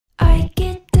I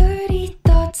get dirty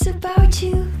thoughts about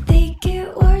you. They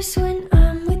get worse when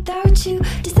I'm without you.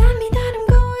 Does that mean that I'm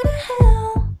going to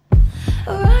hell?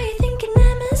 Or are you thinking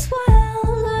them as well?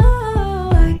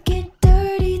 Oh, I get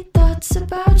dirty thoughts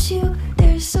about you.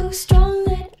 They're so strong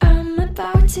that I'm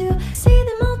about to say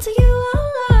them all to you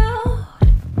out loud.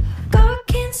 God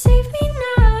can't save me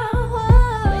now.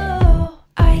 Oh,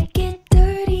 I get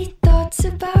dirty thoughts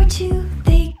about you.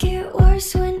 They get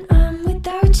worse when I'm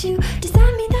without you. Does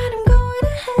that mean that I'm going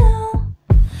to hell?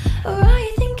 Or are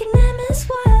you thinking them as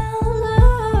well?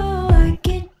 Oh, I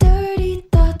get dirty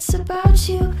thoughts about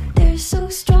you. They're so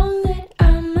strong that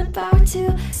I'm about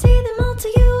to say them all to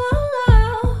you out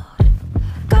loud.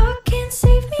 God can't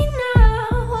save me now.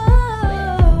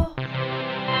 Oh.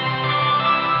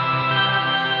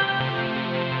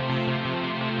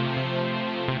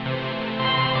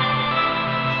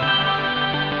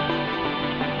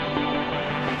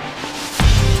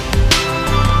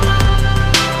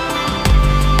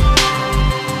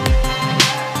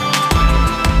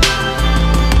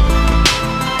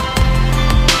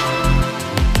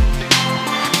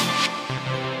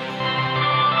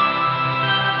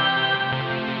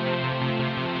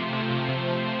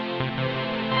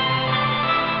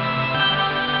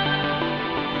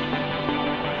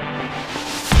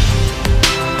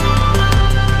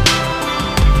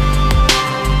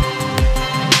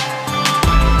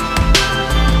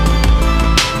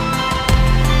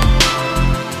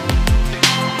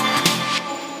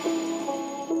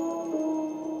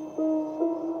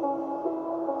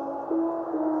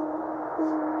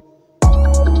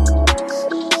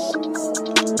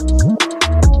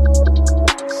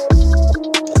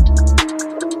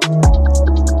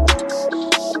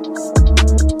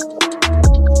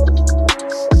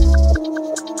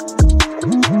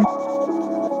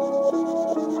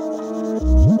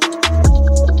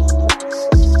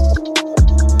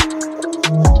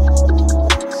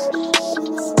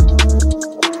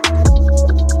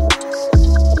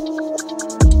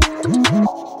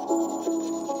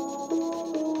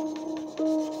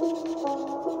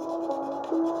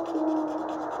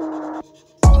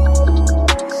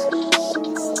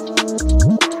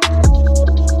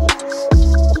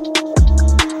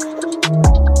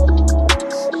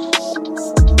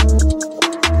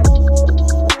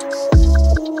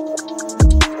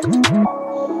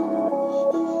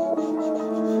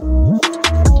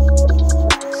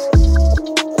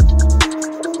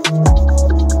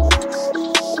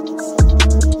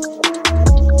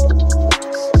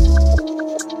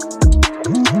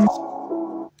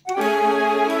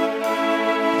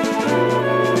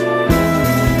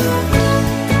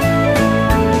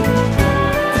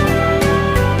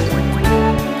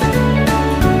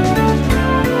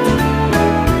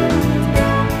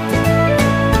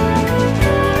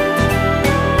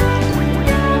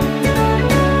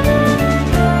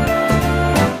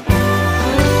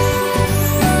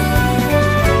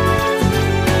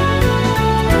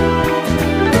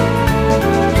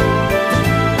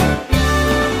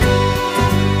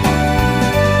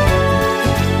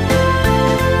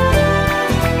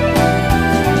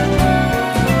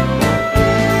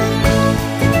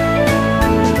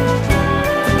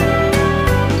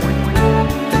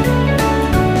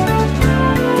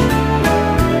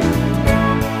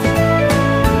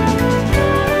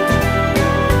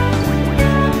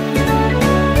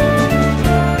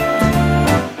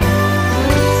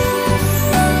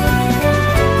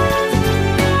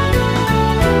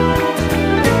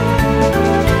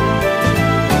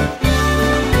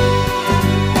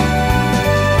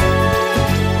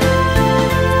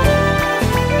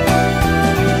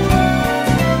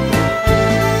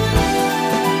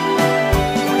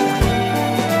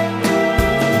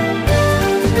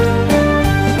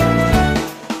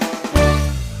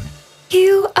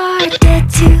 You are dead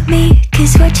to me,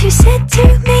 'cause what you said to